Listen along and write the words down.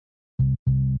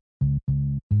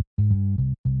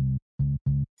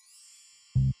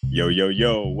Yo, yo,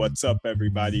 yo, what's up,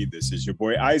 everybody? This is your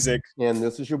boy Isaac. And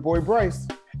this is your boy Bryce.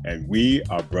 And we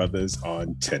are brothers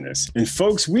on tennis. And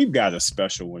folks, we've got a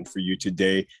special one for you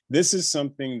today. This is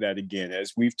something that, again,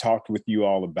 as we've talked with you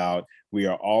all about, we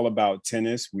are all about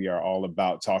tennis. We are all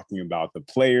about talking about the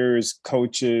players,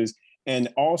 coaches, and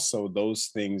also those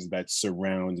things that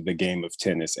surround the game of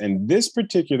tennis. And this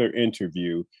particular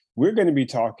interview, we're going to be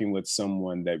talking with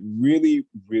someone that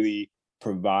really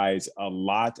provides a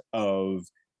lot of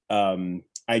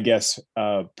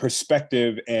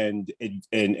perspective and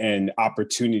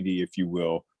opportunity, if you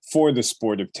will, for the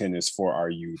sport of tennis for our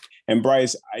youth. And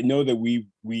Bryce, I know that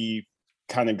we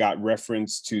kind of got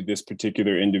reference to this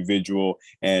particular individual,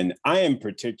 and I am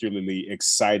particularly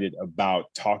excited about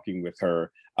talking with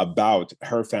her about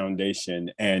her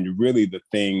foundation and really the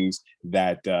things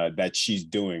that she's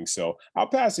doing. So I'll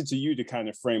pass it to you to kind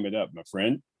of frame it up, my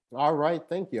friend. All right.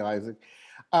 Thank you, Isaac.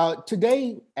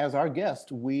 Today, as our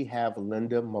guest, we have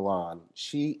Linda Milan.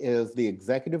 She is the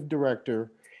executive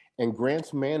director and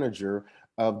grants manager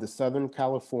of the Southern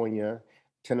California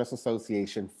Tennis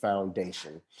Association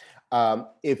Foundation.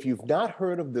 If you've not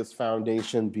heard of this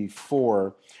foundation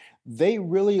before, they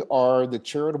really are the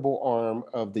charitable arm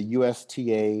of the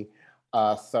USTA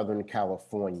Southern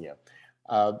California.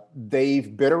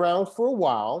 They've been around for a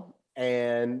while,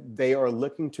 and they are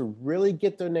looking to really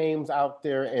get their names out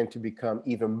there and to become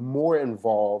even more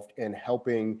involved in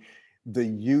helping the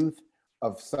youth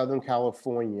of Southern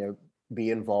California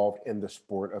be involved in the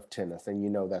sport of tennis. And you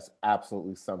know, that's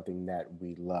absolutely something that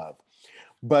we love.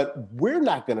 But we're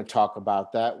not going to talk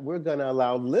about that. We're going to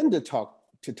allow Linda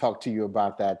to talk to you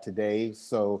about that today.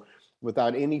 So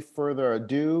without any further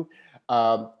ado,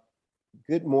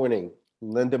 good morning,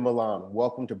 Linda Milan.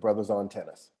 Welcome to Brothers on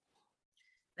Tennis.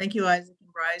 Thank you, Isaac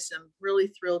and Bryce. I'm really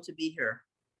thrilled to be here.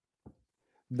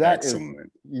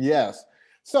 Excellent. Yes.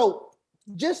 So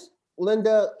just,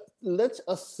 Linda, let's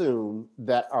assume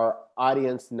that our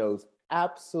audience knows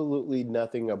absolutely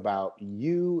nothing about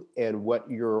you and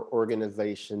what your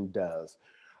organization does.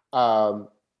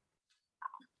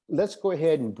 Let's go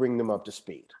ahead and bring them up to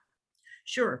speed.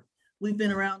 Sure. We've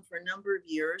been around for a number of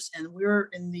years, and we're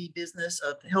in the business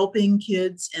of helping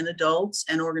kids and adults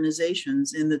and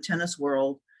organizations in the tennis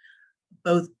world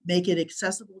both make it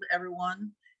accessible to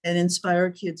everyone and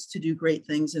inspire kids to do great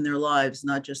things in their lives,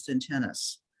 not just in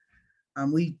tennis.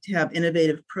 We have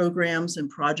innovative programs and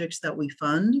projects that we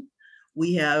fund.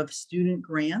 We have student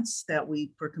grants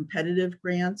for competitive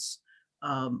grants.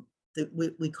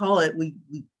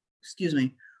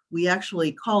 We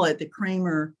actually call it the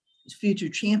Kramer Future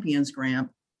Champions Grant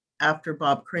after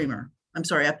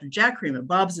after Jack Kramer.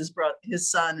 Bob's his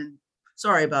son, and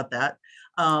sorry about that.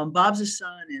 Bob's his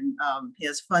son, and he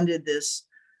has funded this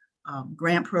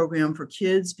grant program for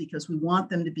kids because we want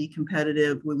them to be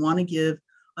competitive. We want to give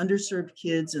underserved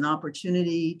kids an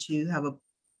opportunity to have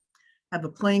a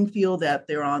playing field that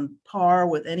they're on par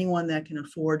with anyone that can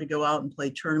afford to go out and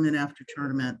play tournament after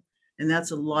tournament. And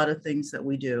that's a lot of things that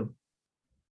we do.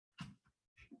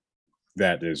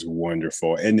 That is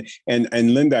wonderful. And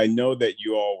Linda, I know that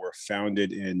you all were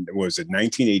founded in, was it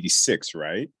 1986,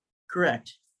 right?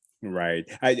 Correct. Right.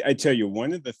 I tell you,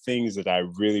 one of the things that I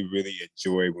really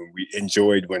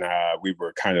enjoyed when we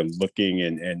were kind of looking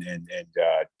and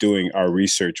doing our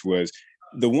research was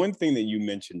the one thing that you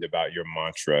mentioned about your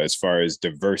mantra as far as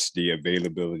diversity,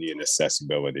 availability, and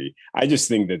accessibility. I just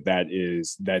think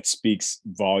that speaks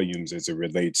volumes as it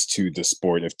relates to the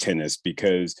sport of tennis,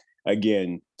 because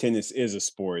again, tennis is a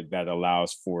sport that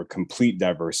allows for complete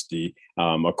diversity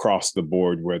across the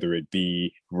board, whether it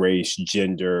be race,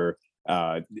 gender,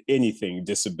 anything,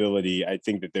 disability. I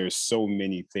think that there's so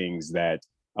many things that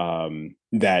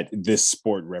this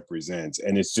sport represents,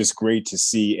 and it's just great to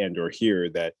see and or hear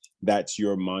that that's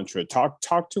your mantra.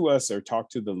 Talk to us, or talk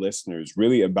to the listeners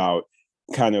really about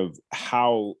kind of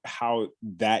how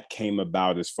that came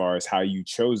about, as far as how you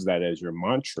chose that as your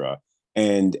mantra,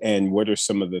 and what are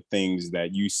some of the things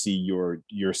that you see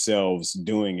yourselves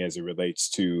doing as it relates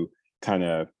to kind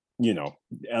of, you know,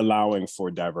 allowing for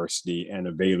diversity and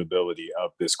availability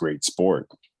of this great sport.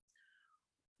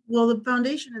 Well, the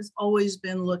foundation has always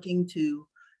been looking to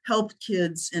help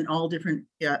kids in all different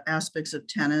aspects of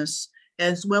tennis,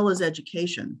 as well as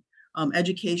education.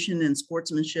 Education and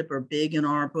sportsmanship are big in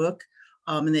our book,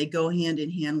 and they go hand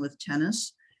in hand with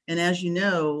tennis. And as you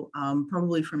know,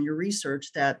 probably from your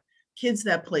research, that kids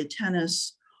that play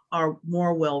tennis are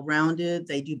more well-rounded.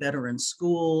 They do better in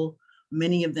school.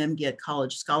 Many of them get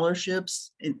college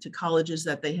scholarships into colleges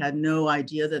that they had no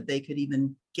idea that they could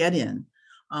even get in,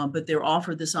 but they're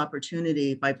offered this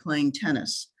opportunity by playing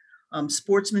tennis.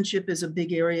 Sportsmanship is a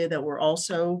big area that we're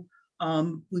also,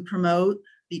 we promote.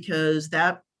 because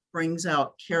that brings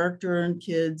out character in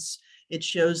kids. It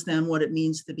shows them what it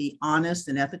means to be honest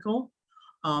and ethical.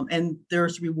 And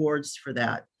there's rewards for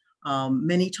that.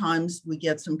 Many times we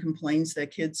get some complaints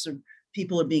that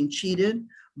people are being cheated,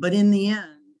 but in the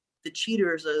end, the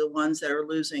cheaters are the ones that are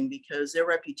losing because their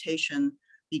reputation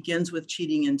begins with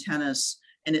cheating in tennis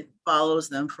and it follows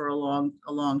them for a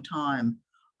long time.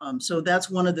 So that's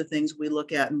one of the things we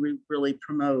look at and we really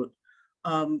promote.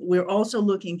 We're also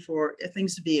looking for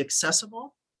things to be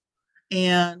accessible.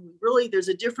 And really, there's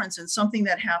a difference in something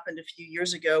that happened a few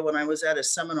years ago when I was at a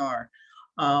seminar.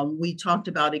 We talked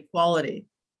about equality.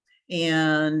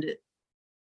 And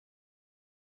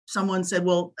someone said,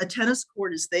 well, a tennis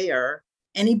court is there.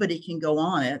 Anybody can go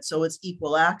on it. So it's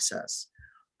equal access,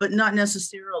 but not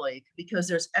necessarily, because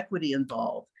there's equity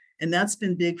involved. And that's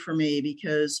been big for me,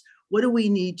 because what do we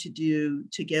need to do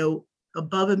to go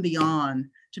above and beyond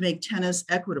to make tennis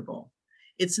equitable?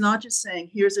 It's not just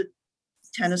saying, here's a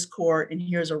tennis court and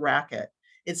here's a racket.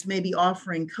 It's maybe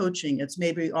offering coaching. It's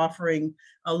maybe offering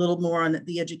a little more on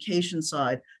the education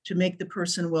side to make the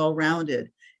person well-rounded.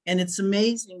 And it's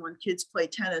amazing when kids play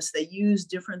tennis, they use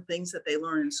different things that they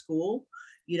learn in school.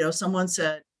 You know, someone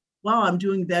said, wow, I'm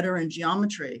doing better in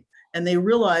geometry. And they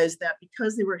realized that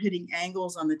because they were hitting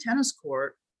angles on the tennis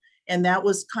court, and that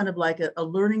was kind of like a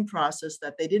learning process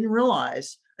that they didn't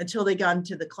realize until they got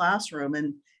into the classroom,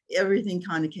 and everything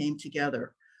kind of came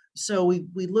together. So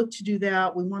we look to do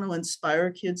that. We want to inspire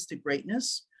kids to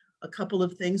greatness. A couple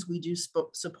of things we do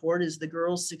support is the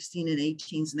girls 16 and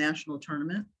 18's national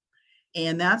tournament.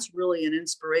 And that's really an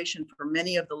inspiration for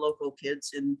many of the local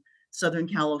kids in Southern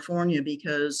California,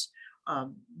 because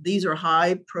these are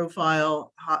high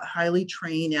profile, highly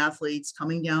trained athletes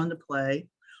coming down to play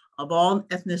of all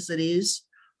ethnicities.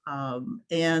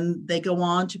 And they go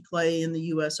on to play in the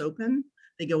US Open.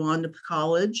 They go on to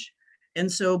college. And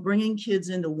so bringing kids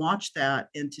in to watch that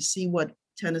and to see what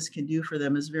tennis can do for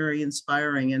them is very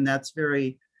inspiring. And that's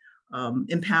very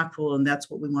impactful. And that's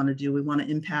what we want to do. We want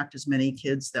to impact as many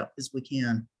kids as we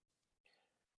can.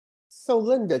 So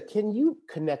Linda, can you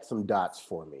connect some dots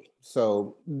for me?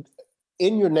 So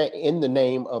in the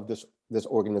name of this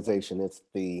organization, it's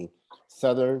the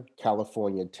Southern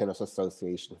California Tennis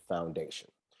Association Foundation.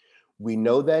 We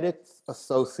know that it's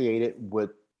associated with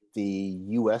the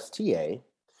USTA.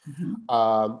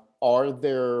 Mm-hmm. Are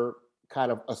there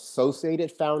kind of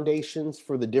associated foundations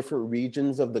for the different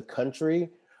regions of the country?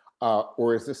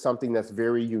 Or is this something that's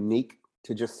very unique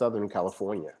to just Southern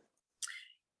California?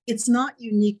 It's not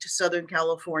unique to Southern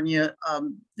California.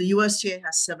 The USTA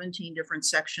has 17 different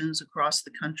sections across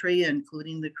the country,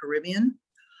 including the Caribbean.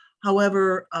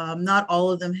 However, not all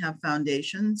of them have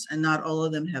foundations, and not all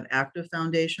of them have active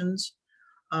foundations.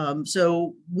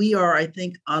 So we are, I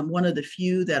think, one of the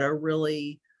few that are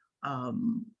really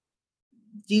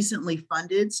decently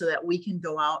funded so that we can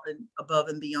go out and above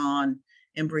and beyond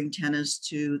and bring tennis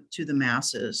to the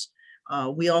masses.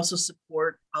 We also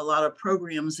support a lot of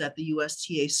programs that the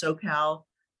USTA SoCal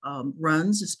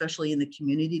runs, especially in the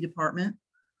community department.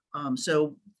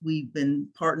 So we've been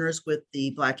partners with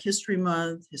the Black History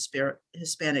Month,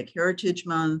 Hispanic Heritage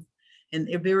Month, and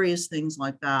various things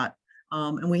like that.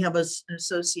 And we have an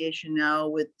association now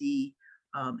with the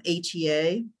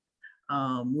ATA.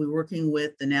 We're working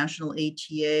with the National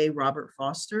ATA, Robert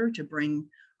Foster, to bring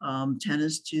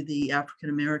tennis to the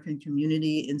African-American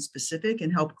community in specific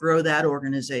and help grow that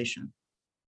organization.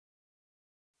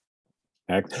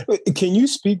 Can you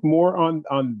speak more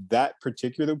on that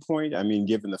particular point? I mean,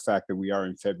 given the fact that we are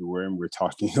in February and we're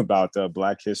talking about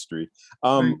Black history,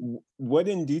 right. What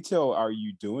in detail are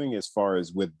you doing as far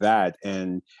as with that,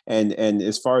 and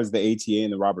as far as the ATA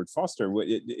and the Robert Foster?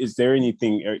 Is there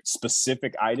anything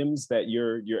specific items that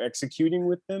you're executing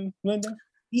with them, Linda?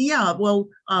 Yeah, well,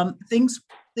 things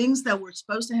that were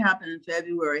supposed to happen in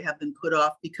February have been put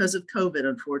off because of COVID,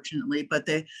 unfortunately, but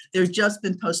they've just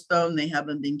been postponed. They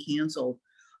haven't been canceled.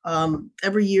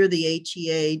 Every year, the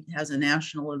ATA has a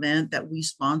national event that we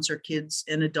sponsor kids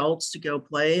and adults to go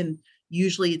play. And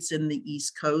usually it's in the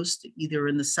East Coast, either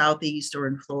in the Southeast or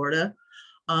in Florida.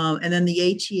 And then the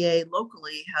ATA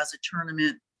locally has a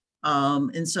tournament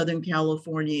in Southern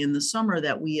California in the summer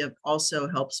that we have also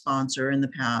helped sponsor in the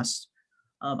past.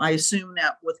 I assume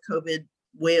that with COVID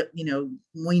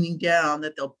waning down,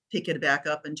 that they'll pick it back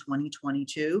up in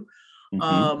 2022.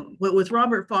 Mm-hmm. But with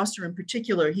Robert Foster in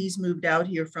particular, he's moved out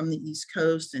here from the East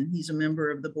Coast, and he's a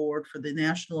member of the board for the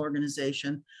national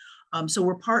organization. So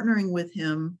we're partnering with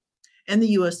him and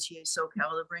the USTA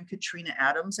SoCal to bring Katrina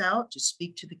Adams out to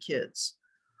speak to the kids.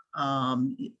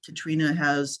 Katrina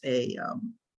has a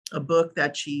book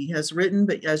that she has written,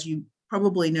 but as you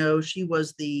probably know, she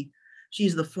was the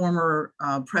She's the former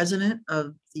president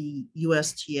of the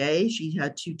USTA. She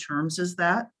had 2 terms as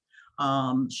that.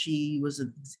 She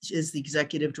is the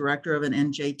executive director of an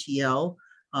NJTL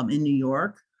in New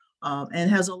York, and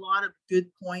has a lot of good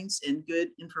points and good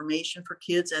information for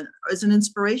kids and is an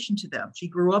inspiration to them. She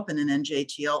grew up in an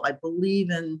NJTL.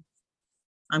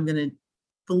 I'm going to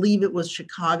believe it was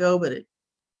Chicago, but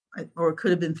or it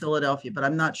could have been Philadelphia, but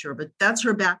I'm not sure. But that's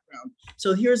her background.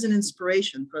 So here's an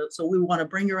inspiration. So we want to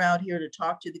bring her out here to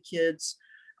talk to the kids,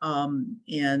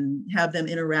 and have them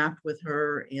interact with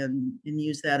her and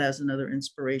use that as another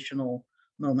inspirational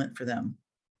moment for them.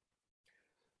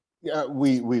 Yeah,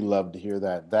 we love to hear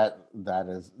that.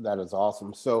 That is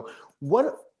awesome. So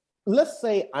let's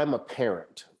say I'm a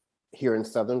parent here in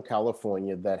Southern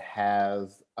California that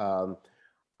has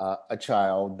a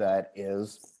child that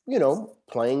is,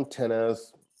 playing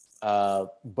tennis,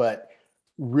 but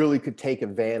really could take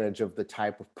advantage of the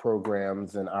type of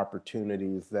programs and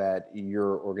opportunities that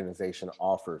your organization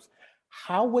offers.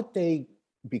 How would they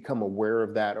become aware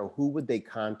of that, or who would they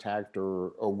contact,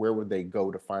 or where would they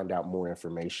go to find out more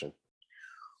information?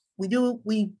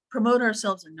 We promote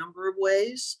ourselves a number of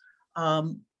ways.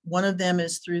 One of them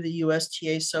is through the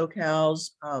USTA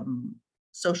SoCal's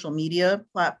social media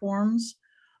platforms,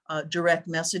 direct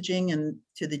messaging and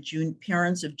to the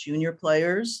parents of junior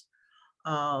players.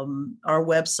 Our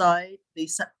website, the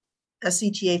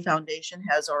SCTA Foundation,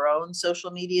 has our own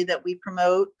social media that we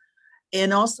promote.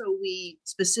 And also we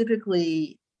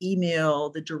specifically email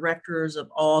the directors of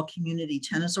all community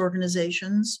tennis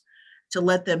organizations to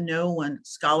let them know when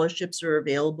scholarships are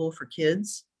available for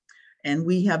kids. And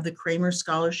we have the Kramer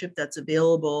Scholarship that's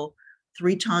available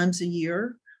 3 times a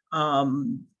year,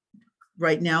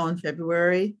 right now in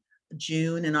February,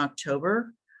 June, and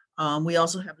October. We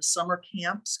also have a summer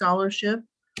camp scholarship,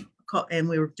 and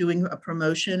we were doing a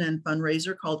promotion and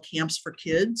fundraiser called Camps for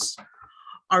Kids.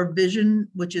 Our vision,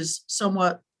 which is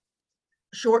somewhat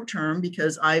short-term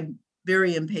because I'm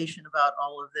very impatient about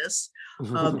all of this,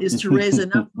 is to raise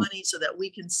enough money so that we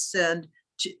can send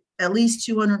at least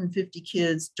 250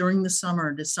 kids during the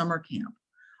summer to summer camp.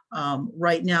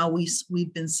 Right now,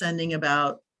 we've been sending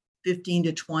about 15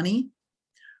 to 20.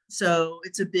 So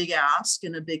it's a big ask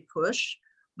and a big push,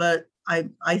 but I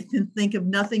can think of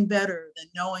nothing better than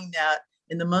knowing that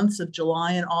in the months of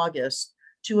July and August,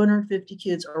 250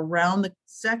 kids around the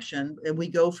section, and we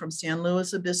go from San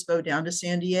Luis Obispo down to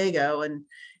San Diego and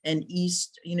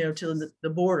east, to the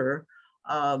border,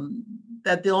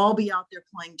 that they'll all be out there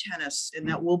playing tennis, and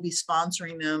that we'll be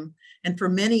sponsoring them. And for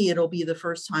many, it'll be the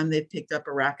first time they've picked up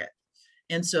a racket.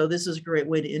 And so this is a great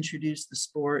way to introduce the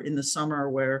sport in the summer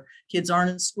where kids aren't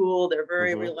in school, they're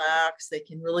very relaxed, they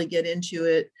can really get into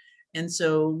it. And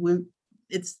so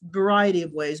it's a variety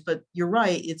of ways, but you're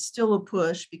right, it's still a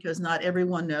push because not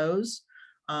everyone knows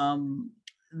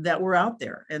that we're out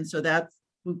there. And so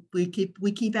we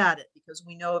keep at it because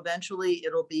we know eventually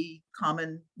will be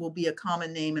a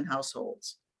common name in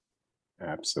households.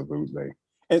 Absolutely.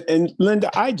 And Linda,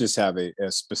 I just have a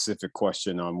specific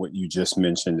question on what you just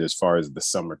mentioned as far as the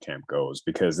summer camp goes,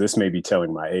 because this may be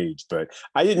telling my age, but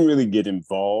I didn't really get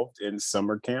involved in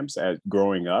summer camps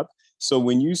growing up. So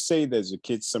when you say there's a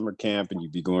kids' summer camp and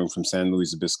you'd be going from San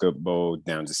Luis Obispo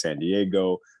down to San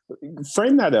Diego,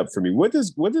 frame that up for me. What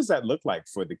does that look like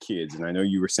for the kids? And I know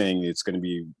you were saying it's going to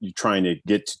be, you're trying to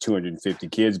get to 250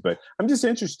 kids, but I'm just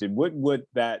interested, what would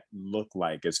that look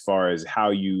like as far as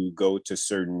how you go to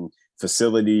certain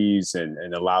facilities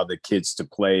and allow the kids to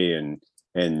play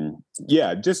and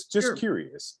yeah, just Sure.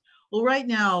 Curious. Well, right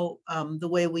now, the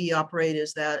way we operate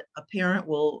is that a parent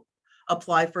will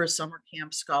apply for a summer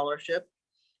camp scholarship,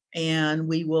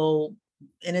 and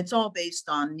it's all based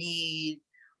on need.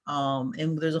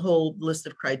 And there's a whole list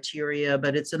of criteria,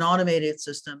 but it's an automated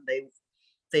system.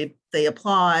 They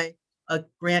apply, a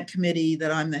grant committee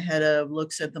that I'm the head of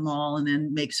looks at them all and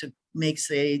then makes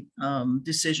a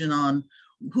decision on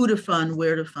who to fund,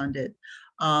 where to fund it.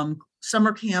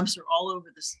 Summer camps are all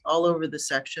over the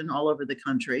section, all over the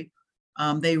country.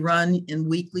 They run in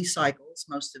weekly cycles,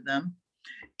 most of them,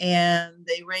 and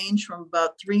they range from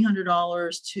about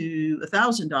 $300 to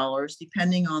 $1,000,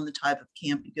 depending on the type of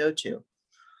camp you go to.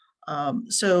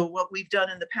 So what we've done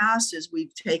in the past is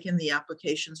we've taken the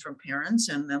applications from parents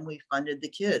and then we funded the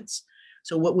kids.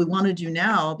 So what we want to do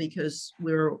now, because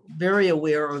we're very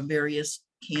aware of various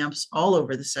camps all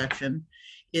over the section,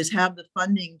 is have the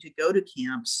funding to go to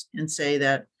camps and say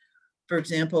that, for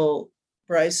example,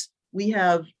 Bryce, we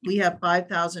have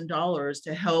 $5,000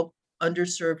 to help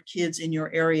underserved kids in your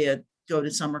area go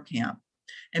to summer camp,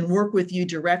 and work with you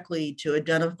directly to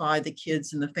identify the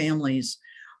kids and the families.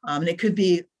 And it could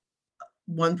be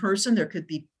one person. There could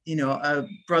be, a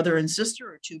brother and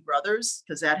sister or two brothers,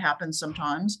 because that happens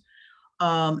sometimes.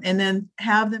 And then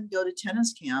have them go to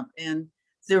tennis camp. And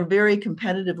they're very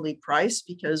competitively priced,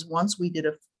 because once we did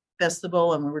a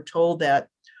festival and we were told that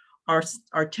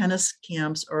our tennis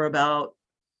camps are about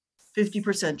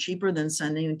 50% cheaper than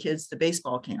sending the kids to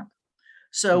baseball camp.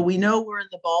 So we know we're in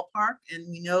the ballpark, and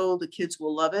we know the kids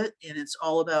will love it. And it's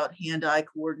all about hand-eye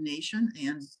coordination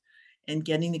and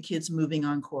getting the kids moving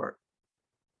on court.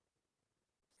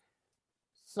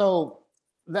 So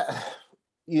that,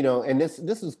 and this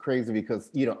is crazy because,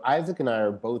 Isaac and I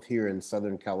are both here in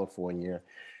Southern California,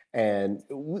 and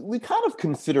we kind of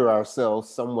consider ourselves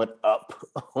somewhat up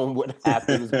on what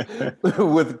happens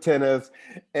with tennis.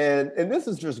 And this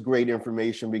is just great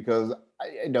information, because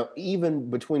even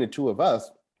between the two of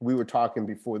us, we were talking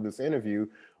before this interview,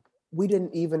 we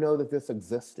didn't even know that this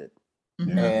existed.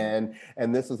 Mm-hmm.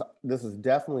 And this is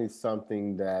definitely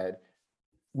something that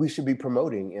we should be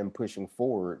promoting and pushing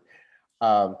forward.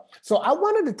 So I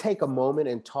wanted to take a moment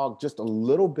and talk just a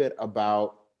little bit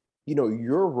about,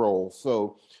 your role.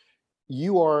 So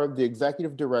you are the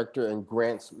executive director and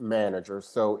grants manager.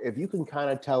 So if you can kind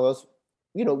of tell us,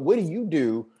 what do you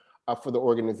do for the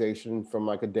organization from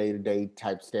like a day-to-day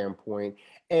type standpoint?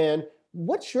 And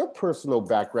what's your personal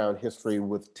background history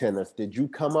with tennis? Did you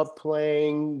come up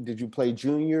playing? Did you play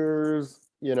juniors?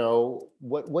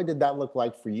 What did that look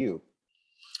like for you?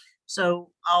 So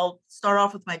I'll start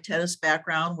off with my tennis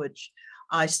background, which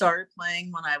I started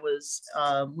playing when I was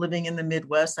living in the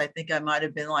Midwest. I think I might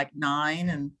have been like 9,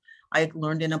 and I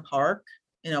learned in a park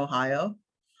in Ohio.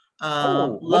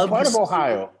 What part of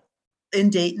Ohio? In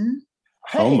Dayton.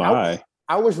 Hey, oh my!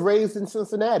 I was raised in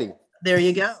Cincinnati. There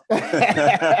you go.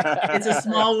 It's a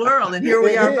small world, and here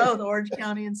we are, both Orange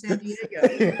County and San Diego.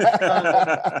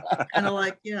 Kind of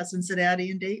like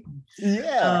Cincinnati and Dayton.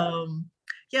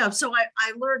 Yeah. So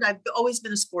I learned. I've always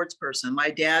been a sports person. My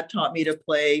dad taught me to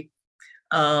play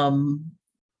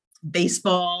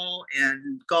baseball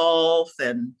and golf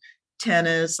and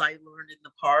tennis. I learned in the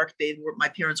park. My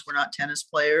parents were not tennis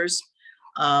players.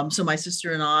 So my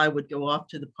sister and I would go off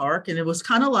to the park, and it was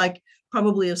kind of like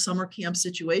probably a summer camp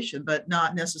situation, but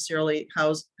not necessarily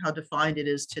how defined it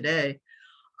is today.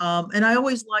 And I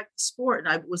always liked the sport,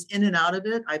 and I was in and out of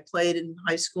it. I played in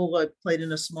high school. I played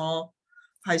in a small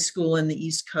high school in the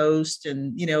East Coast,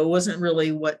 and it wasn't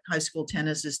really what high school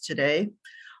tennis is today.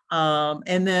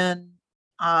 And then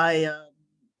I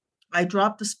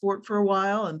dropped the sport for a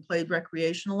while and played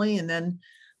recreationally, and then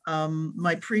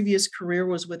my previous career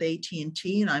was with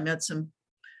AT&T, and I met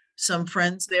some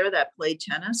friends there that played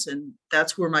tennis, and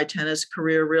that's where my tennis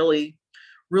career really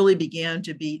began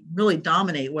to really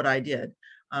dominate what I did.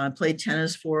 I played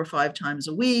tennis 4 or 5 times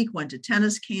a week, went to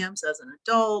tennis camps as an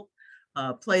adult,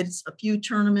 played a few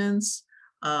tournaments,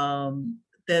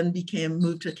 then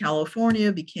moved to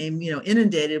California, became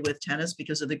inundated with tennis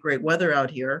because of the great weather out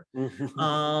here,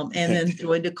 and then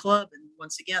joined a club. And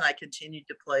once again, I continued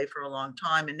to play for a long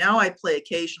time. And now I play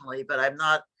occasionally, but I'm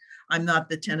not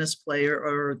the tennis player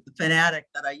or the fanatic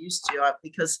that I used to,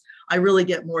 because I really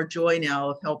get more joy now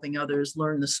of helping others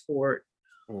learn the sport.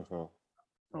 Mm-hmm.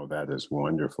 Oh, that is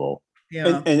wonderful.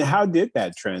 Yeah. And how did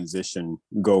that transition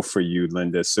go for you,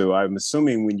 Linda? So I'm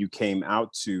assuming when you came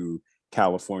out to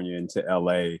California into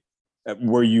LA,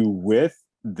 were you with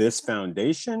this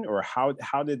foundation, or how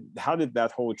did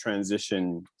that whole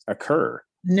transition occur?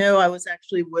 No, I was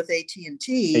actually with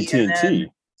AT&T.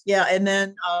 AT&T. And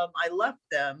then I left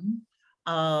them,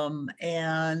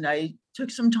 and I took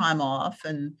some time off,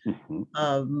 and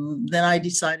then I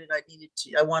decided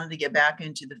I wanted to get back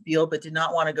into the field, but did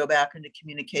not want to go back into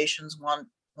communications.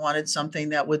 Wanted something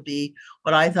that would be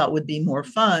what I thought would be more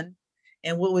fun,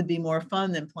 and what would be more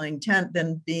fun than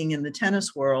than being in the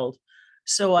tennis world.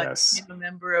 So I became a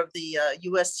member of the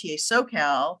USTA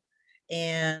SoCal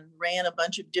and ran a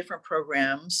bunch of different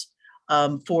programs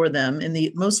for them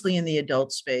mostly in the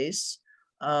adult space.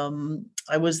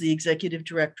 I was the executive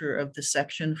director of the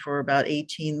section for about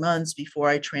 18 months before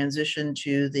I transitioned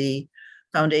to the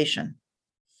foundation.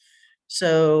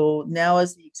 So now,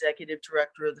 as the executive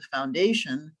director of the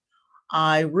foundation,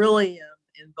 I really am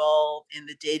involved in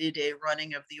the day-to-day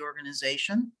running of the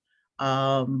organization,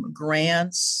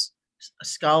 grants,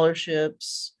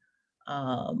 scholarships.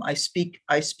 I speak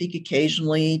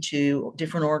occasionally to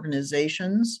different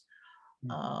organizations.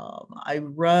 I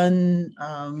run,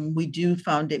 we do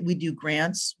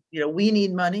grants. We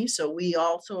need money, so we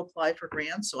also apply for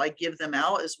grants. So I give them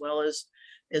out as well as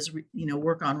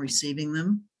work on receiving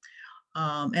them.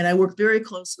 And I work very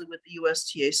closely with the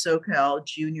USTA SoCal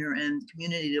junior and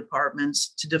community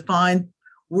departments to define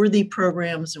worthy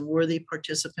programs and worthy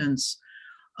participants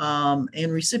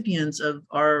and recipients of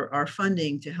our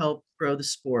funding to help grow the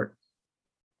sport.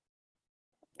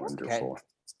 Wonderful. Okay.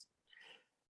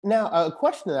 Now, a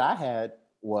question that I had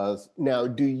was, now,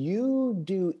 do you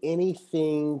do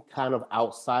anything kind of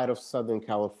outside of Southern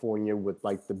California with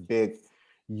like the big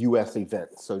US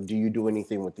events? So do you do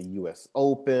anything with the US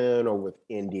Open or with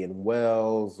Indian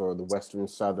Wells or the Western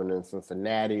Southern in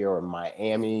Cincinnati or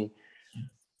Miami?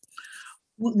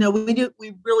 No,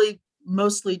 we really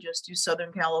mostly just do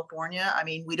Southern California. I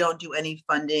mean, we don't do any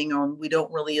funding, or we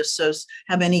don't really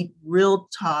have any real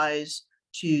ties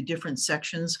to different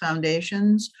sections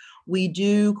foundations. We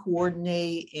do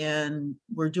coordinate, and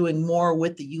we're doing more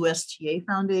with the USTA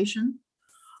Foundation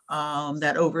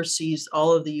that oversees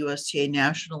all of the USTA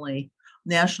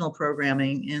national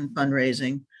programming and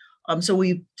fundraising. So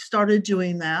we started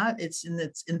doing that. It's in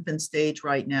its infant stage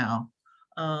right now.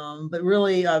 But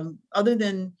really, other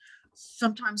than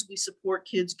sometimes we support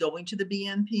kids going to the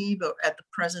BNP, but at the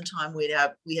present time, we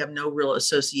have no real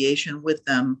association with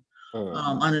them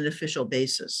on an official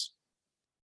basis.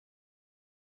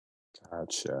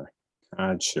 Gotcha.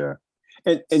 Gotcha.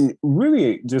 And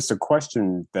really just a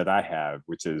question that I have,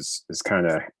 which is kind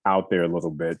of out there a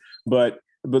little bit, but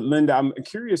Linda, I'm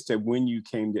curious to when you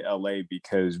came to LA,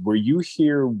 because were you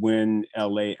here when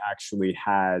LA actually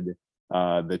had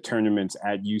the tournaments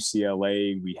at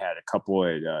UCLA? We had a couple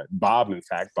of Bob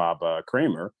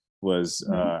Kramer was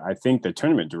I think the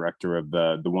tournament director of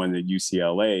the one at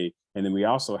UCLA, and then we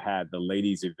also had the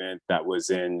ladies event that was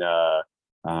in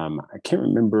I can't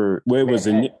remember where it was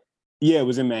in. Yeah, it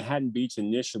was in Manhattan Beach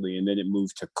initially, and then it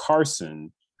moved to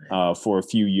Carson for a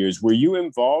few years. Were you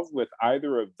involved with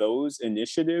either of those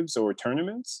initiatives or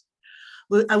tournaments?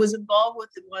 Well, I was involved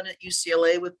with the one at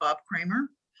UCLA with Bob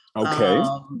Kramer. Okay.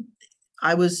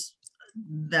 I was,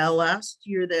 the last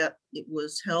year that it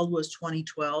was held was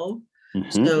 2012.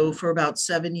 Mm-hmm. So for about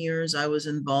 7 years, I was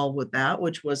involved with that,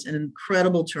 which was an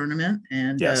incredible tournament.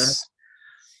 And, yes.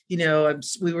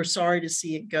 We were sorry to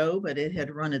see it go, but it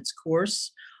had run its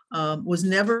course. Was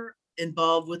never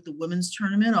involved with the women's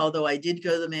tournament, although I did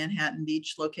go to the Manhattan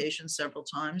Beach location several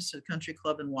times to the country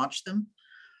club and watch them.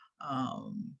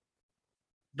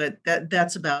 But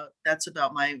that's about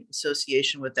my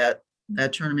association with that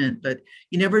tournament. But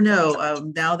you never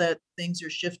know. Now that things are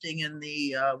shifting in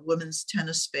the women's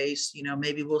tennis space,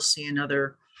 maybe we'll see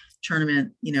another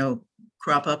tournament,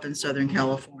 crop up in Southern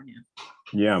California.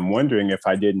 Yeah, I'm wondering if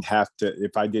I didn't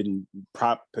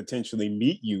potentially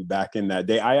meet you back in that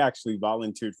day. I actually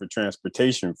volunteered for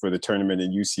transportation for the tournament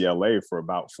in UCLA for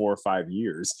about 4 or 5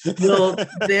 years. Well,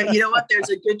 you know what? There's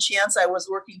a good chance I was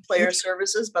working player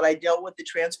services, but I dealt with the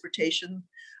transportation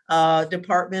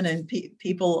department and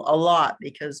people a lot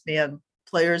because, man,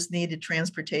 players needed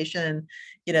transportation.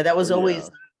 And, that was always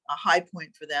a high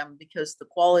point for them because the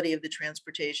quality of the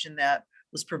transportation that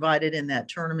was provided in that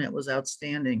tournament was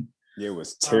outstanding. Yeah, it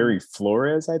was Terry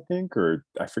Flores, I think, or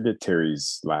I forget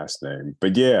Terry's last name,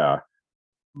 but yeah.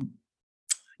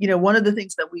 One of the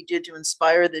things that we did to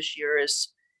inspire this year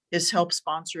is help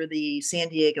sponsor the San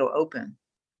Diego Open,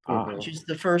 which is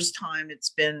the first time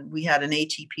we had an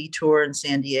ATP tour in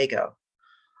San Diego.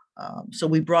 So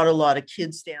we brought a lot of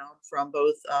kids down from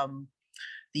both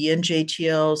the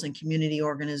NJTLs and community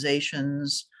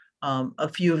organizations. A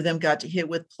few of them got to hit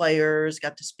with players,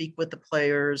 got to speak with the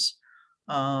players.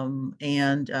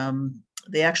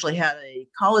 They actually had a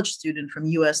college student from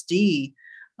USD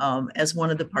as one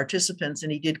of the participants,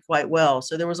 and he did quite well.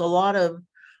 So there was a lot of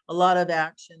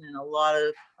action and a lot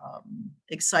of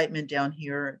excitement down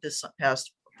here this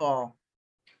past fall.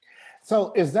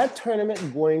 So is that tournament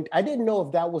I didn't know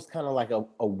if that was kind of like a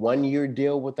 1-year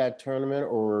deal with that tournament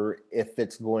or if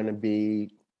it's going to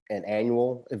be an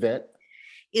annual event?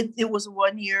 It was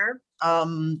 1 year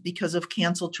because of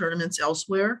canceled tournaments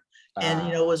elsewhere.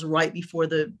 And, it was right before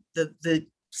the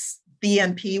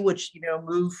BNP, which,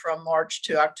 moved from March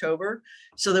to October.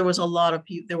 So there were a lot of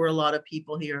people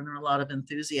here and there were a lot of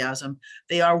enthusiasm.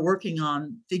 They are working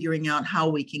on figuring out how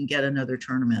we can get another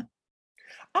tournament.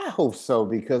 I hope so,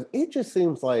 because it just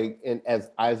seems like, and as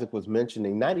Isaac was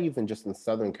mentioning, not even just in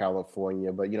Southern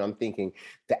California, but, I'm thinking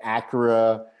the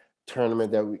Acura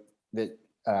tournament that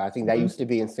I think that used to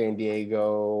be in San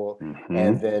Diego,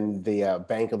 and then the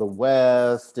Bank of the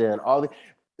West, and all it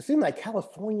seemed like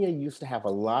California used to have a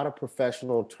lot of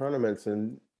professional tournaments,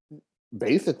 and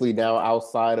basically now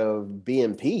outside of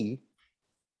BNP,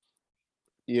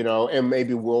 and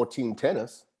maybe World Team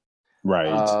Tennis.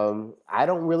 Right. I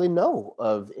don't really know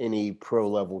of any pro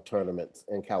level tournaments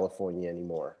in California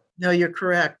anymore. No, you're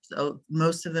correct.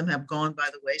 Most of them have gone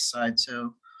by the wayside.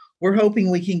 So we're hoping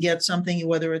we can get something,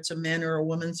 whether it's a men or a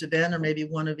women's event, or maybe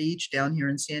one of each down here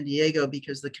in San Diego,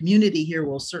 because the community here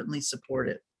will certainly support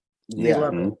it. They Yeah,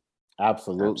 love it.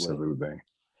 absolutely. Absolutely.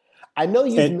 I know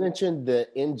you've And mentioned the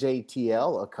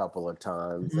NJTL a couple of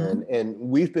times, Mhm. and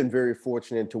we've been very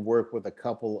fortunate to work with a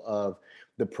couple of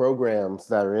the programs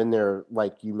that are in there.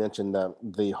 Like you mentioned,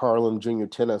 the Harlem Junior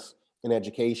Tennis and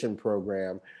Education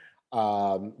Program.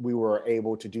 We were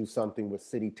able to do something with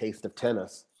City Taste of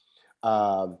Tennis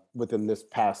within this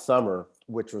past summer,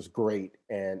 which was great,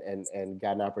 and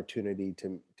got an opportunity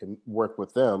to work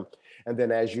with them. And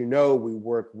then, as you know, we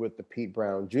worked with the Pete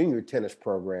Brown Junior Tennis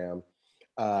Program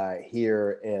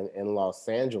here in Los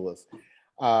Angeles.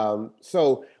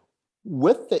 So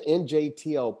with the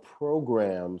NJTL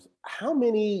programs, how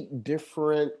many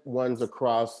different ones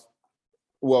across,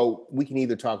 well, we can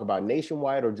either talk about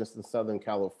nationwide or just in Southern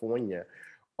California,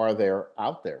 are there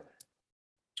out there?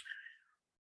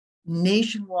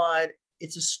 Nationwide,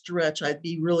 it's a stretch. I'd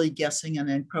be really guessing,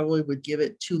 and I probably would give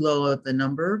it too low of the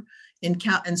number. In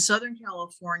Southern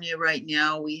California right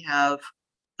now, we have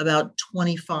about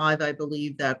 25, I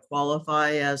believe, that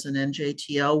qualify as an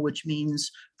NJTL, which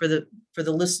means for the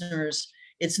listeners,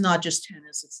 it's not just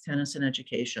tennis, it's tennis and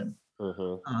education.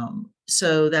 Mhm.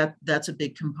 So that's a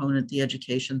big component, the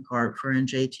education part for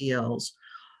NJTLs.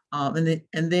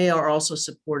 And they are also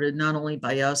supported not only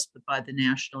by us, but by the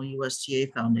National USTA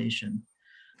Foundation.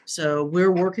 So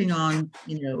we're working on,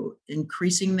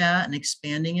 increasing that and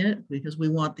expanding it, because we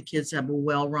want the kids to have a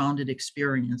well-rounded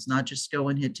experience, not just go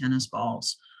and hit tennis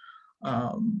balls.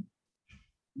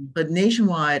 But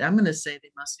nationwide, I'm going to say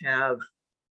they must have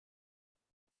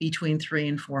between 300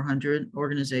 and 400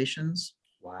 organizations.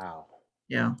 Wow.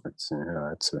 Yeah.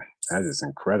 that is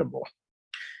incredible.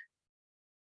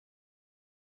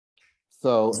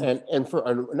 So, and for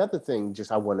another thing,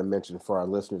 just I want to mention for our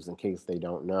listeners in case they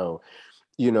don't know,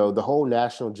 the whole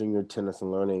National Junior Tennis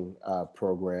and Learning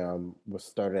Program was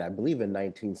started, I believe, in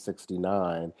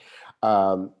 1969.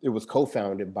 It was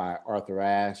co-founded by Arthur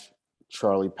Ashe,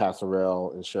 Charlie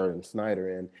Passarell, and Sheridan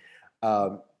Snyder. And,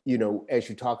 as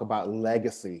you talk about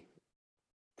legacy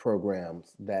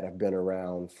programs that have been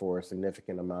around for a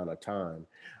significant amount of time,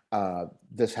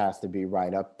 this has to be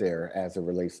right up there as it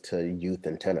relates to youth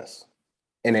and tennis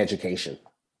and education.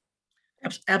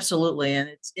 Absolutely. And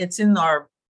it's in our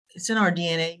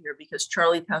DNA here, because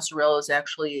Charlie Passarella is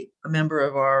actually a member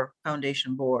of our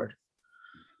foundation board.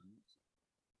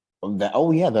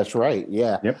 Oh yeah, that's right.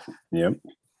 Yeah. Yep.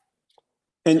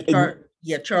 And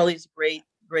Charlie's a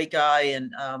great guy,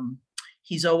 and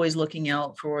he's always looking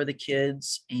out for the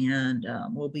kids, and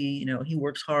he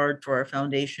works hard for our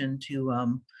foundation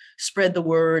to spread the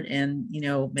word and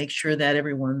make sure that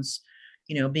everyone's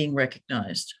being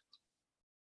recognized.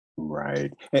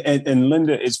 Right. And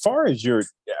Linda, as far as your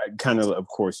of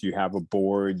course, you have a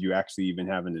board, you actually even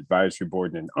have an advisory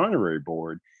board and an honorary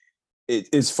board.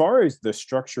 As far as the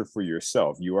structure for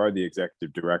yourself, you are the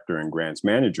executive director and grants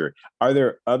manager. Are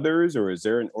there others, or is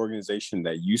there an organization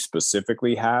that you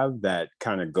specifically have that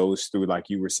kind of goes through, like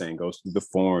you were saying, goes through the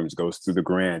forms, goes through the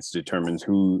grants, determines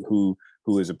who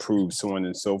is approved, so on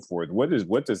and so forth? What does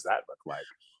that look like?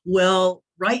 Well,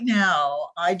 right now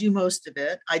I do most of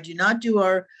it. I do not do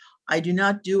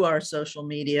our social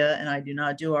media, and I do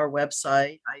not do our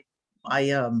website.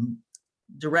 I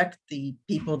direct the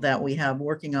people that we have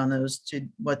working on those to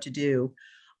what to do.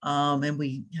 And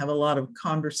we have a lot of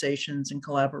conversations and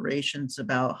collaborations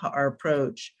about our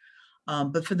approach.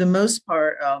 But for the most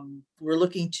part, we're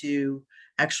looking to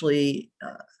actually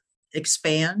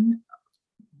expand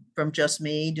from just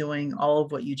me doing all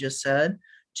of what you just said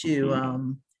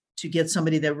to get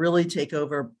somebody that really take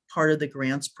over part of the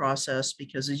grants process,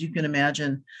 because as you can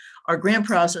imagine, our grant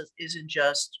process isn't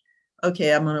just,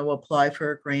 okay, I'm going to apply for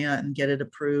a grant and get it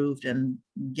approved and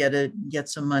get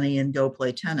some money and go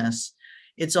play tennis.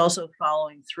 It's also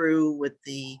following through with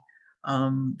the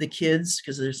kids,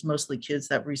 because there's mostly kids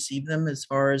that receive them. As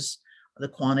far as the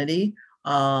quantity,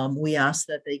 we ask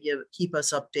that they keep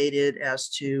us updated as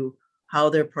to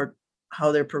how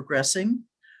they're progressing.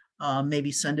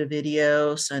 Maybe send a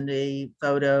video, send a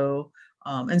photo.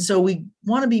 And so we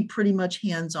want to be pretty much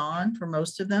hands-on for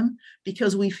most of them,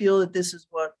 because we feel that this is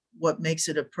what makes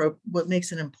it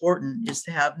important, is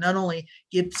to have not only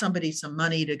give somebody some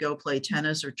money to go play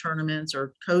tennis or tournaments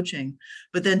or coaching,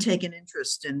 but then take an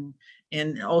interest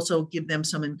and also give them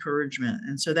some encouragement.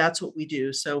 And so that's what we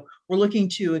do. So we're looking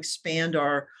to expand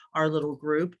our little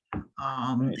group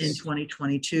in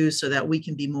 2022 so that we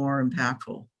can be more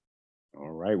impactful. All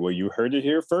right. Well, you heard it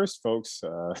here first, folks.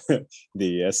 The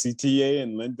SCTA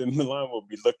and Linda Milan will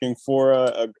be looking for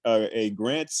a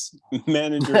grants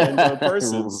manager and or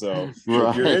person. So if you're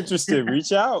Right. interested,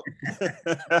 reach out.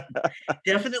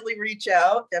 Definitely reach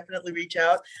out. Definitely reach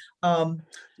out.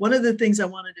 One of the things I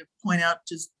wanted to point out,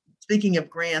 just speaking of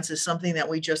grants, is something that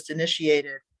we just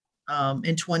initiated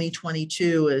in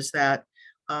 2022, is that,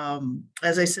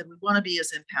 as I said, we want to be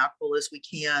as impactful as we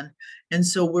can. And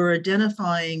so we're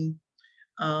identifying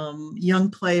young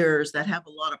players that have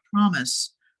a lot of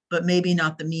promise, but maybe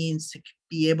not the means to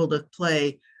be able to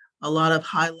play a lot of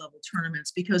high level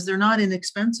tournaments, because they're not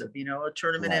inexpensive. You know, a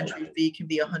tournament Right. entry fee can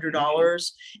be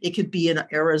 $100. It could be in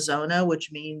Arizona,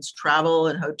 which means travel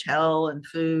and hotel and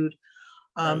food.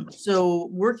 Right.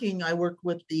 So I work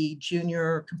with the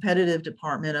junior competitive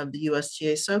department of the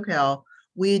USTA SoCal.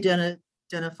 We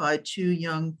identified two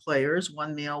young players,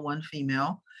 one male, one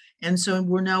female. And so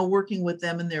we're now working with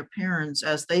them and their parents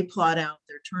as they plot out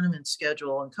their tournament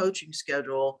schedule and coaching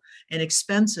schedule and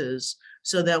expenses,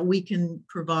 so that we can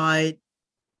provide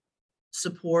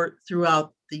support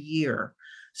throughout the year.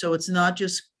 So it's not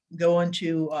just going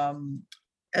to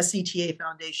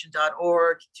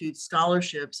sctafoundation.org to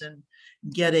scholarships and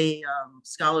get a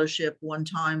scholarship one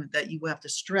time that you have to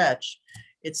stretch.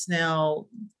 It's now,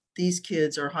 these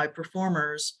kids are high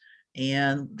performers,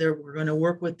 and we're going to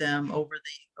work with them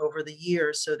over the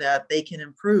years so that they can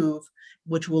improve,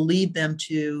 which will lead them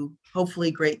to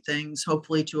hopefully great things,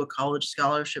 hopefully to a college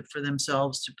scholarship for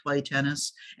themselves to play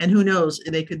tennis. And who knows,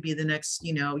 they could be the next,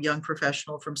 young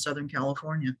professional from Southern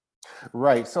California.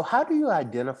 Right. So how do you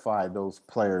identify those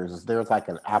players? Is there like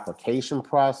an application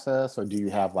process, or do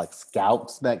you have like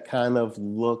scouts that kind of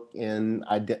look and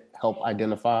help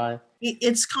identify?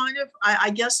 It's kind of,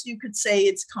 I guess you could say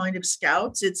it's kind of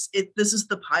scouts. This is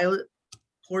the pilot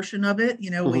portion of it.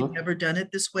 We've Mhm. never done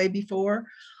it this way before.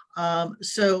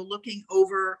 So looking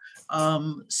over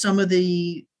some of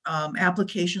the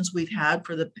applications we've had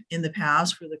in the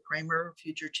past for the Kramer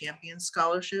Future Champions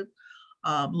Scholarship,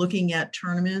 looking at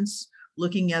tournaments,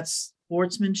 looking at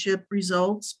sportsmanship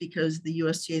results, because the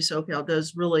USTA SoCal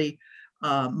does really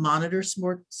monitor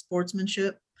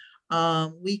sportsmanship.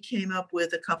 We came up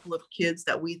with a couple of kids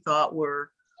that we thought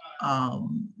were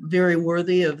very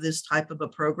worthy of this type of a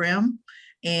program,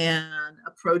 and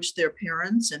approached their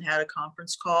parents and had a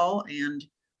conference call and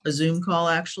a Zoom call,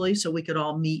 actually, so we could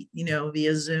all meet,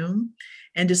 via Zoom,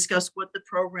 and discuss what the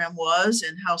program was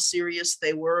and how serious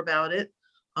they were about it.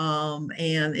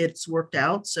 And it's worked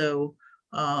out. So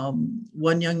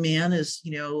one young man is,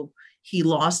 he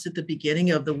lost at the beginning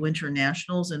of the Winter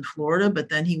Nationals in Florida, but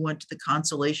then he went to the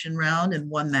consolation round and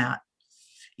won that.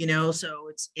 So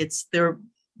it's their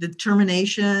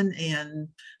determination and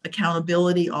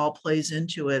accountability all plays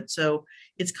into it. So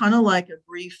it's kind of like a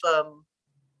brief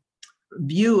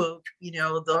view of,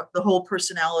 the whole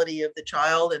personality of the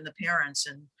child and the parents,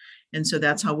 and so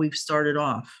that's how we've started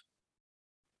off.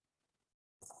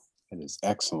 That is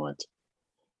excellent.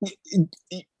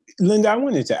 Linda, I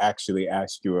wanted to actually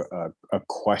ask you a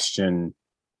question,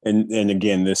 and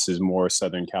again, this is more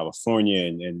Southern California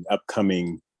and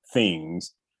upcoming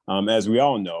things. As we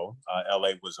all know,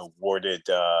 LA was awarded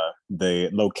the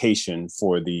location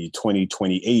for the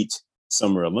 2028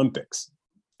 Summer Olympics.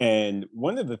 And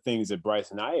one of the things that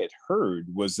Bryce and I had heard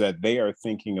was that they are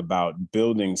thinking about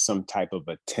building some type of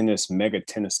a mega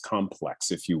tennis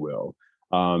complex, if you will,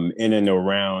 in and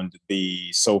around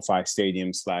the SoFi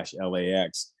Stadium /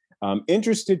 LAX.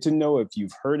 Interested to know if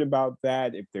you've heard about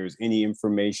that, if there's any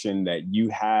information that you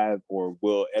have, or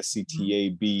will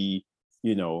SCTA be,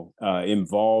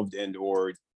 involved and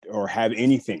or have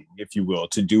anything, if you will,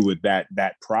 to do with that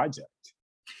project?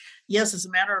 Yes, as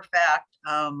a matter of fact,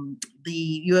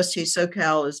 the USTA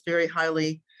SoCal is very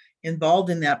highly involved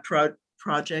in that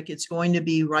project. It's going to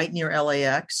be right near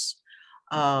LAX.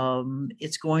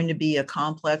 It's going to be a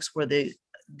complex where the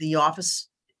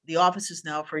offices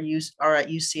now for use are at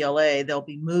UCLA. They'll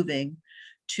be moving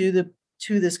to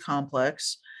this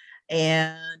complex,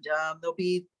 and there'll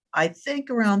be, I think,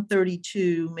 around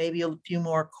 32, maybe a few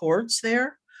more courts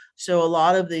there. So a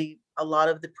lot of the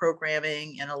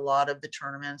programming and a lot of the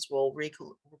tournaments will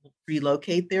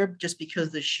relocate there, just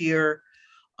because the sheer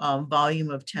volume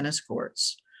of tennis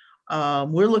courts.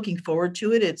 We're looking forward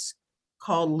to it. It's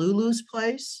called Lulu's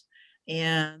Place,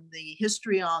 and the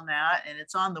history on that, and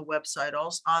it's on the website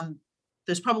also.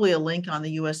 There's probably a link on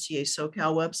the USTA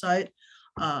SoCal website,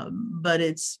 but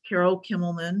it's Carol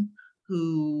Kimmelman,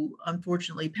 who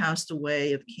unfortunately passed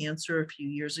away of cancer a few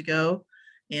years ago,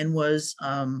 and was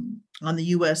on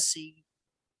the USC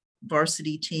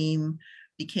varsity team,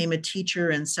 became a teacher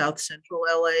in South Central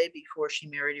LA before she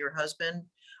married her husband.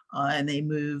 and they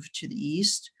moved to the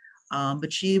East.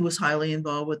 But she was highly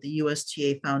involved with the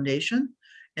USTA Foundation.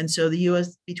 And so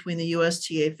between the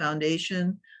USTA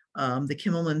Foundation, the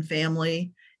Kimmelman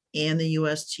family, and the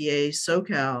USTA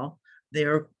SoCal,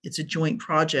 it's a joint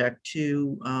project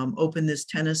to open this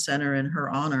tennis center in her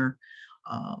honor.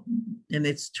 And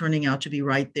it's turning out to be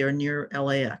right there near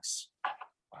LAX.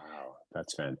 Wow,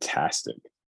 that's fantastic.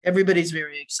 Everybody's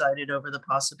very excited over the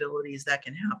possibilities that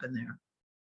can happen there.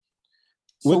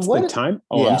 What's the time?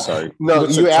 Oh, yeah. I'm sorry. No,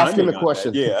 What's you asking the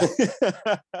question. Yeah.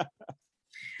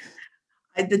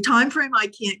 The time frame I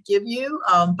can't give you,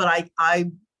 but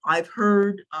I've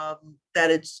heard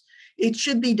that it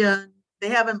should be done. They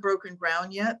haven't broken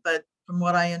ground yet, but from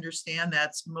what I understand,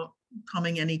 that's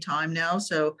coming any time now.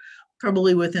 So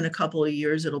probably within a couple of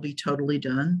years, it'll be totally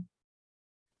done.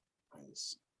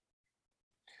 Nice.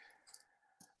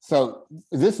 So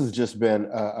this has just been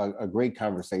a great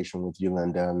conversation with you,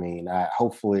 Linda. I mean,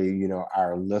 hopefully,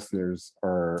 our listeners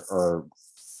are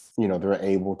they're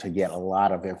able to get a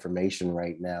lot of information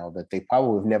right now that they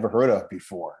probably have never heard of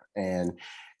before. And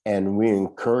we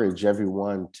encourage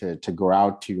everyone to go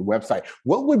out to your website.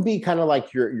 What would be kind of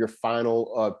like your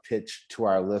final pitch to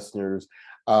our listeners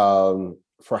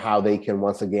for how they can,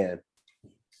 once again,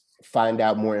 find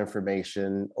out more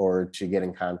information or to get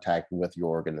in contact with your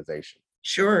organization?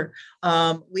 Sure.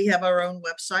 We have our own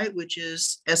website, which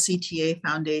is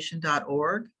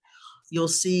sctafoundation.org. You'll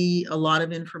see a lot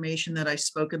of information that I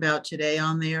spoke about today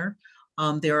on there.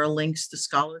 There are links to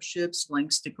scholarships,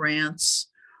 links to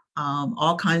grants,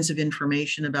 all kinds of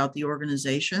information about the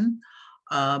organization.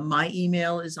 My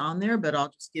email is on there, but I'll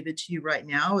just give it to you right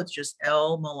now. It's just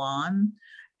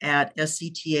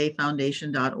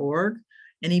lmalan@sctafoundation.org.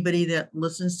 Anybody that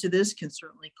listens to this can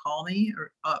certainly call me,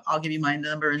 or I'll give you my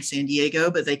number in San Diego,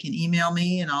 but they can email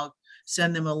me and I'll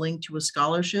send them a link to a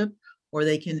scholarship, or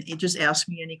they can just ask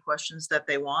me any questions that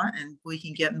they want and we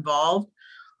can get involved.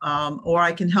 Or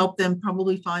I can help them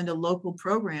probably find a local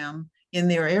program in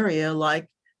their area, like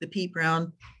the Pete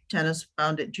Brown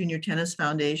Junior Tennis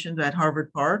Foundation at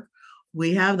Harvard Park.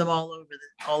 We have them all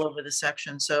over the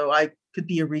section. So I could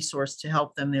be a resource to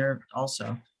help them there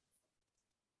also.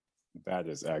 That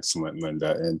is excellent,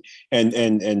 Linda.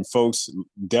 And folks,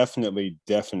 definitely,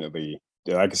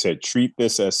 like I said, treat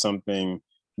this as something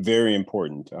very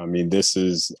important. I mean, this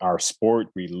is our sport.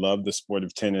 We love the sport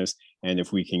of tennis. And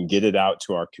if we can get it out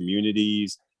to our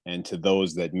communities and to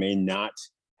those that may not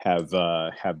have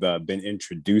been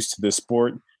introduced to the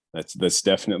sport, let's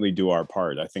definitely do our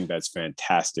part. I think that's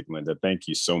fantastic, Linda. Thank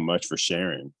you so much for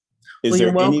sharing.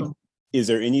 You're welcome. Is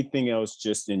there anything else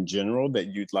just in general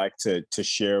that you'd like to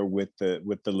share with the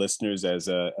listeners as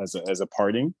a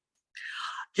parting?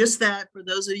 Just that for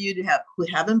those of you who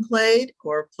haven't played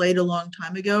or played a long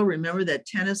time ago, remember that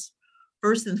tennis,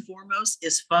 first and foremost,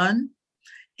 is fun.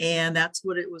 And that's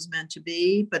what it was meant to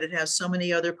be. But it has so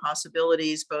many other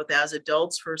possibilities, both as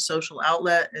adults for social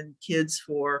outlet and kids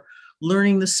for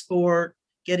learning the sport,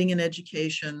 getting an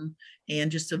education,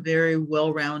 and just a very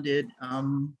well-rounded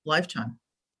lifetime.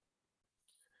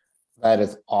 That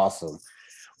is awesome.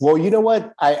 Well, you know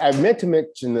what? I meant to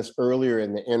mention this earlier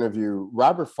in the interview.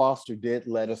 Robert Foster did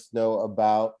let us know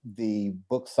about the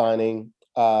book signing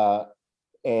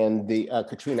and the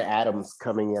Katrina Adams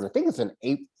coming in. I think it's in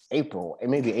April. It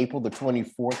may be April the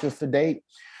 24th is the date.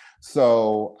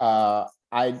 So I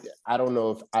don't know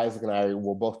if Isaac and I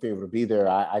will both be able to be there.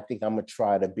 I think I'm going to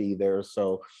try to be there.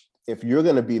 So if you're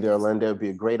going to be there, Linda, it'd be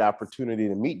a great opportunity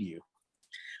to meet you.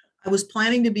 I was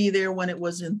planning to be there when it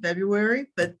was in February,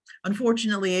 but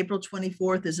unfortunately, April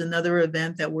 24th is another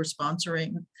event that we're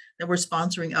sponsoring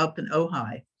up in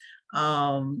Ojai.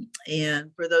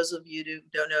 And for those of you who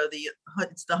don't know,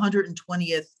 it's the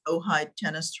 120th Ojai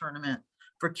tennis tournament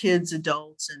for kids,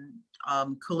 adults, and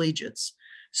collegiates.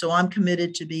 So I'm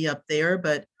committed to be up there,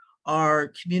 but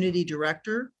our community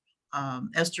director,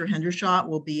 Esther Hendershot,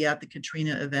 will be at the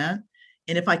Katrina event.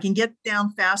 And if I can get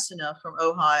down fast enough from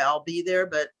Ojai, I'll be there,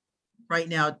 but right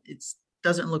now it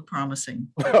doesn't look promising.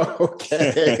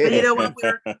 Okay. But you know what?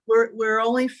 We're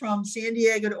only from San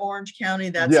Diego to Orange County.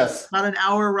 That's about an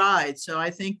hour ride. So I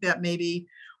think that maybe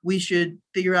we should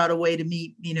figure out a way to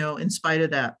meet, in spite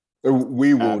of that.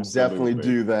 We will definitely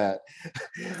do that.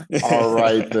 All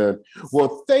right, then.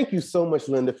 Well, thank you so much,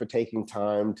 Linda, for taking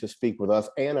time to speak with us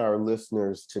and our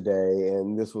listeners today.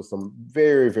 And this was some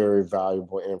very, very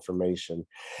valuable information.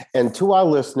 And to our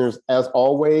listeners, as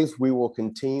always, we will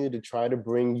continue to try to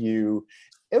bring you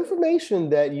information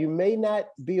that you may not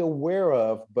be aware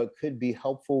of, but could be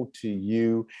helpful to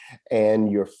you and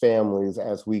your families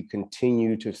as we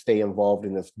continue to stay involved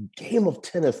in this game of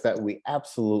tennis that we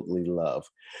absolutely love.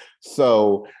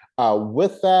 So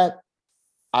With that,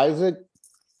 Isaac,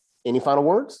 any final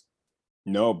words?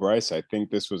 No, Bryce, I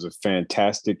think this was a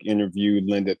fantastic interview.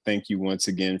 Linda, thank you once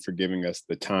again for giving us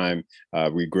the time.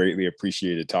 We greatly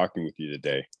appreciated talking with you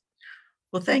today.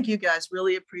 Well, thank you guys.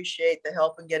 Really appreciate the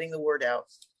help in getting the word out.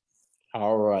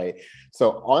 All right.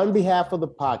 So on behalf of the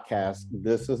podcast,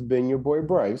 this has been your boy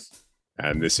Bryce.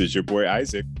 And this is your boy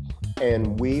Isaac.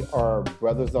 And we are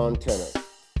Brothers on Tennis.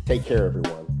 Take care,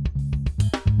 everyone.